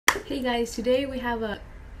Hey guys, today we have a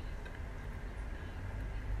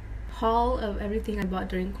haul of everything I bought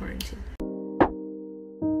during quarantine.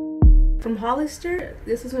 From Hollister,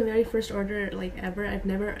 this was my very first order ever. I've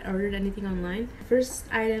never ordered anything online. First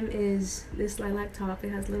item is this lilac top.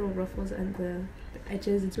 It has little ruffles at the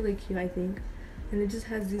edges. It's really cute, I think. And it just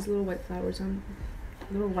has these little white flowers on,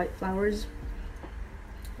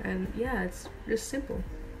 and yeah, it's just simple.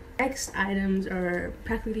 Next items are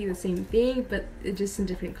practically the same thing, but it's just in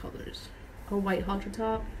different colors. A white halter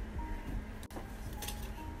top,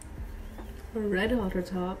 a red halter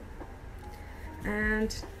top,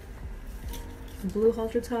 and a blue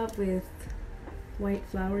halter top with white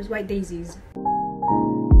flowers, white daisies.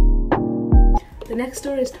 The next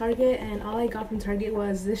store is Target, and all I got from Target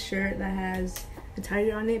was this shirt that has a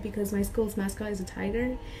tiger on it because my school's mascot is a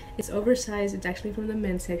tiger. It's oversized. It's actually from the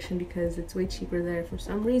men's section because it's way cheaper there for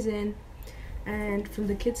some reason. And from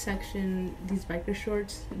the kids section, these biker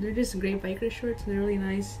shorts, they're just great biker shorts. They're really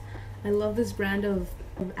nice. I love this brand of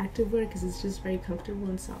activewear because it's just very comfortable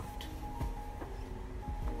and soft.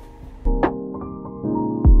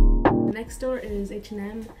 The next store is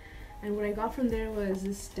H&M, and what I got from there was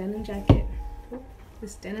this denim jacket.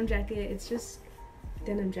 It's just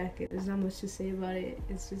denim jacket. There's not much to say about it.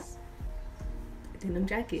 It's just a denim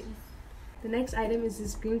jacket. The next item is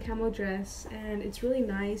this green camo dress, and it's really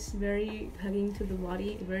nice, very hugging to the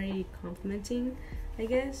body, very complimenting, I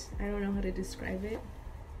guess. I don't know how to describe it.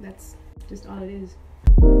 That's just all it is.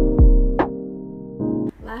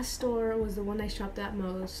 Last store was the one I shopped at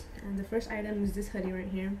most, and the first item is this hoodie right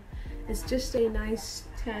here. It's just a nice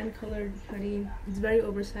tan colored hoodie. It's very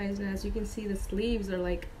oversized, and as you can see, the sleeves are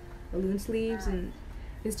like balloon sleeves, and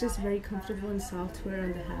it's just very comfortable and soft to wear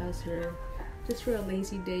on the house or just for a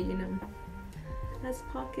lazy day, you know. It has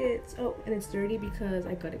pockets. Oh, and it's dirty because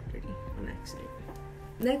I got it dirty on accident.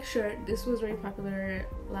 Next shirt, this was very popular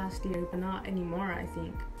last year, but not anymore, I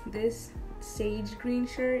think. This sage green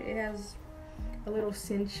shirt, it has a little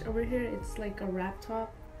cinch over here. It's like a wrap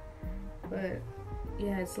top, but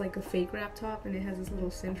yeah, it's like a fake wrap top, and it has this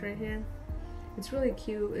little cinch right here. It's really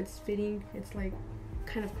cute. It's fitting. It's like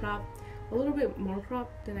kind of cropped. A little bit more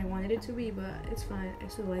cropped than I wanted it to be, but it's fine. I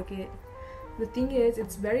still like it. The thing is,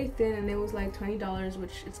 it's very thin, and it was like $20,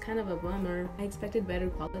 which is kind of a bummer. I expected better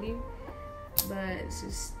quality, but it's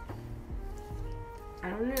just, I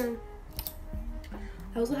don't know.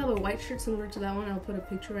 I also have a white shirt similar to that one. I'll put a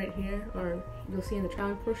picture right here, or you'll see in the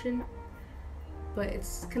try-on portion, but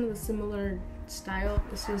it's kind of a similar style.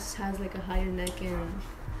 It just has like a higher neck, and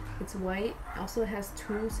it's white. Also, it has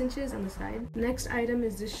two cinches on the side. Next item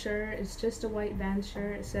is this shirt. It's just a white Vans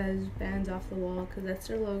shirt. It says Vans off the wall because that's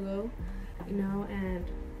their logo, you know, and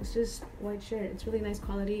it's just white shirt. It's really nice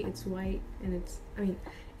quality. It's white, and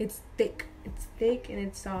it's thick. It's thick and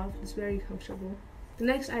it's soft. It's very comfortable. The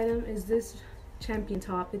next item is this champion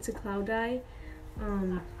top. It's a cloud dye.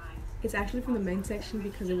 It's actually from the men's section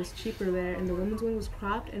because it was cheaper there, and the women's one was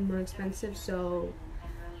cropped and more expensive, so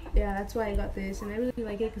yeah, that's why I got this, and I really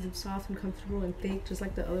like it because it's soft and comfortable and thick, just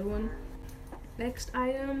like the other one. Next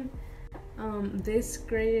item, this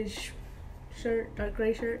grayish shirt, dark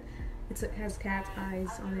gray shirt. It has cat's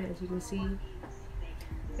eyes on it, as you can see.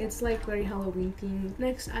 It's like very Halloween themed.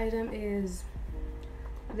 Next item is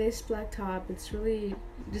this black top. It's really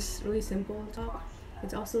simple top.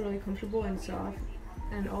 It's also really comfortable and soft,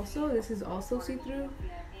 and also this is also see-through,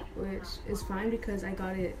 which is fine because I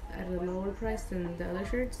got it at a lower price than the other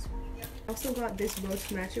shirts. I also got this bow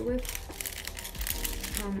to match it with.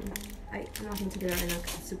 I'm not going to take it out right now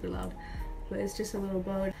because it's super loud, but it's just a little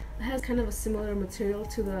bow. It has kind of a similar material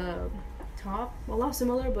to the top. Well, not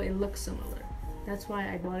similar, but it looks similar. That's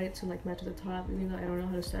why I bought it to like match the top, even though I don't know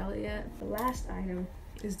how to style it yet. The last item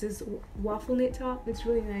is this waffle knit top. It's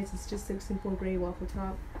really nice. It's just a simple gray waffle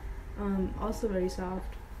top. Also very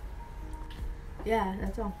soft. Yeah,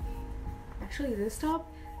 that's all. Actually, this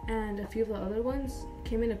top and a few of the other ones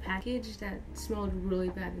came in a package that smelled really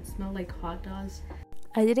bad. It smelled like hot dogs.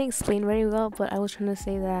 I didn't explain very well, but I was trying to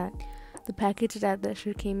say that the package that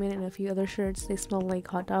shirt came in and a few other shirts, they smelled like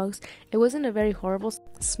hot dogs. It wasn't a very horrible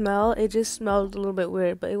smell. It just smelled a little bit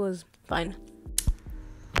weird, but it was fine.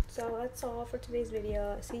 So that's all for today's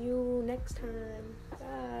video. See you next time.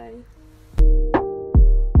 Bye.